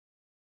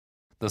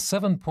The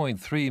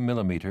 7.3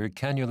 millimeter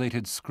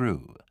cannulated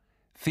screw,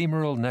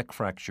 femoral neck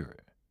fracture.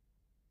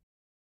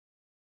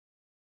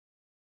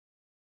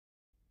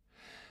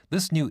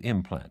 This new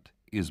implant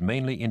is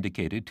mainly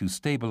indicated to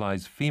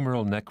stabilize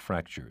femoral neck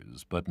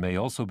fractures, but may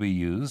also be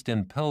used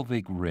in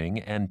pelvic ring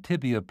and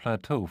tibia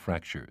plateau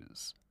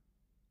fractures.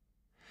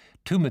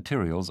 Two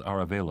materials are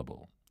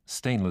available,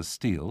 stainless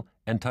steel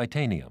and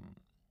titanium.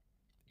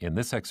 In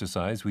this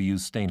exercise, we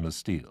use stainless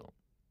steel.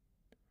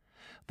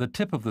 The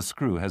tip of the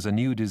screw has a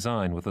new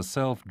design with a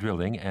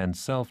self-drilling and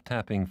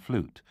self-tapping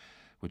flute,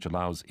 which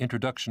allows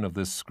introduction of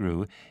this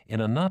screw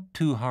in a not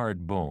too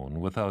hard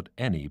bone without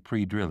any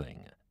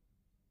pre-drilling.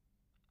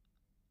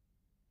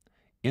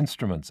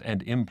 Instruments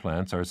and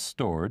implants are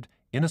stored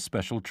in a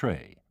special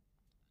tray.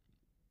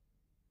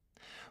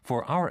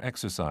 For our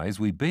exercise,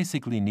 we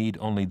basically need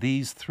only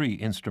these three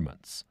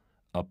instruments: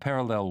 a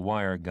parallel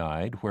wire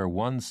guide where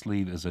one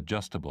sleeve is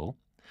adjustable,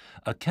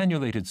 a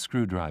cannulated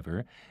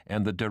screwdriver,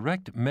 and the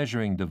direct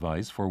measuring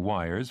device for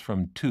wires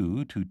from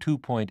 2 to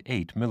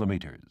 2.8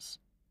 millimeters.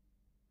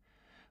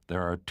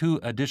 There are two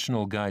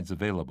additional guides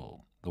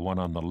available. The one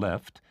on the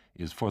left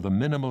is for the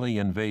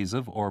minimally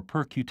invasive or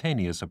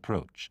percutaneous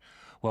approach,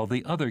 while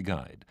the other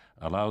guide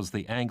allows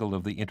the angle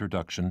of the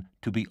introduction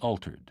to be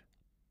altered.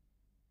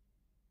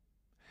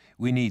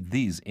 We need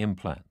these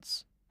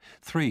implants: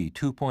 3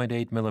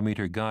 2.8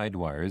 millimeter guide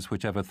wires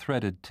which have a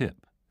threaded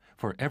tip.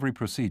 For every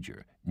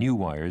procedure, new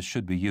wires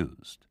should be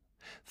used,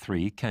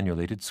 3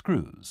 cannulated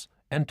screws,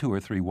 and 2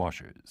 or 3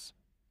 washers.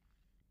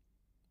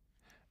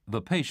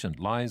 The patient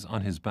lies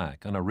on his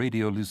back on a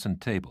radiolucent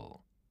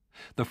table.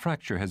 The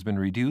fracture has been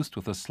reduced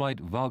with a slight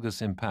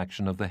valgus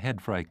impaction of the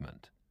head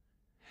fragment.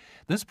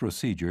 This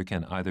procedure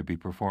can either be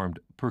performed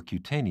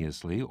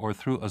percutaneously or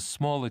through a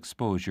small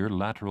exposure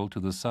lateral to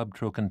the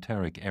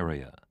subtrochanteric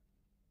area.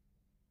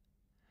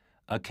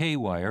 A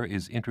K-wire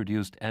is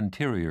introduced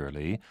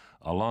anteriorly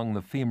along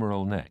the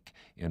femoral neck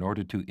in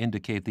order to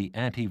indicate the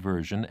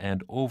anteversion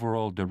and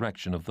overall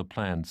direction of the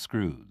planned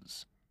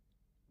screws.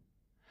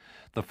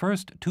 The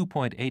first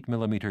 2.8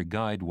 millimeter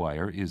guide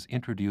wire is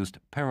introduced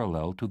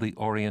parallel to the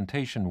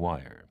orientation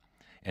wire,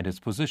 and its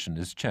position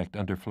is checked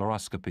under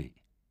fluoroscopy.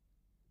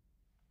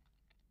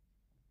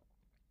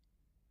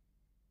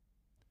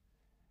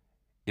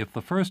 If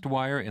the first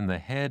wire in the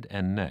head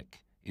and neck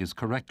is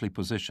correctly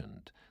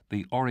positioned,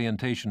 the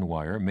orientation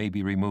wire may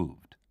be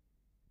removed.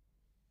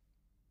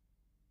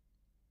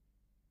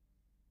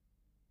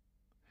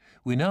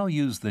 We now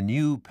use the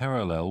new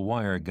parallel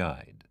wire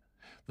guide.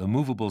 The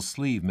movable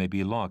sleeve may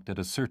be locked at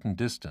a certain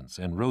distance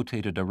and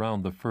rotated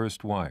around the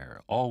first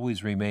wire,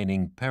 always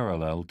remaining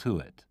parallel to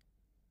it.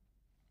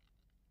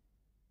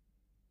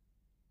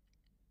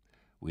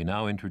 We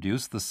now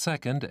introduce the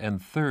second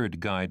and third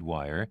guide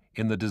wire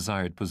in the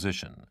desired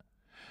position.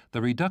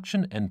 The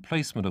reduction and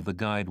placement of the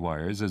guide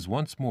wires is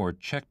once more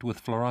checked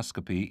with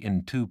fluoroscopy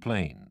in 2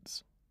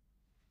 planes.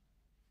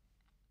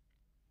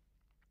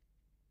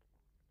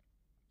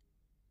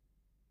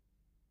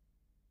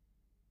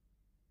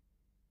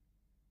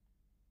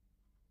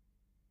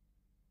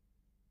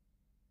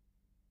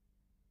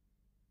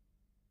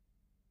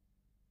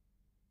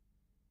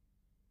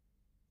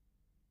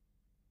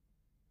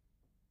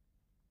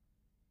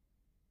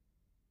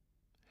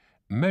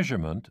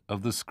 Measurement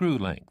of the screw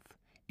length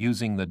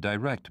using the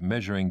direct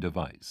measuring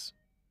device.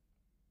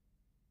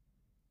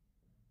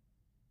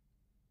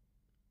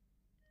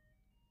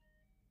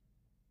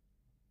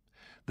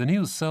 The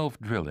new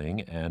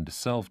self-drilling and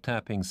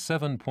self-tapping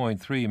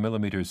 7.3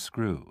 millimeter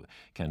screw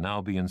can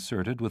now be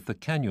inserted with the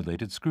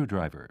cannulated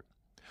screwdriver.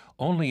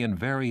 Only in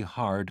very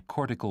hard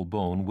cortical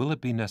bone will it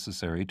be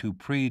necessary to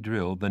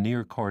pre-drill the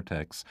near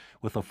cortex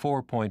with a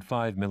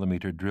 4.5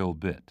 millimeter drill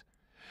bit.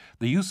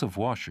 The use of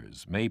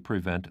washers may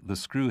prevent the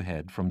screw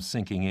head from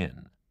sinking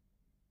in.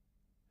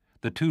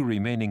 The 2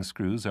 remaining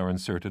screws are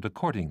inserted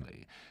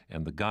accordingly,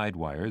 and the guide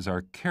wires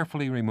are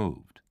carefully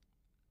removed.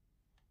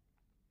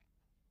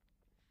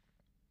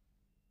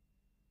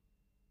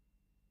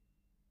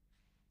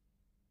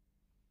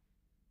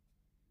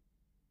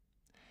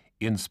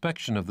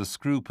 Inspection of the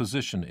screw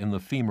position in the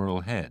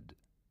femoral head.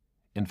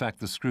 In fact,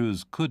 the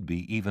screws could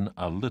be even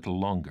a little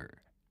longer.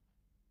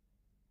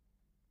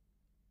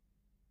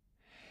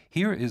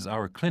 Here is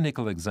our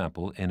clinical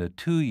example in a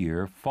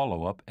 2-year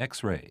follow-up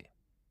X-ray.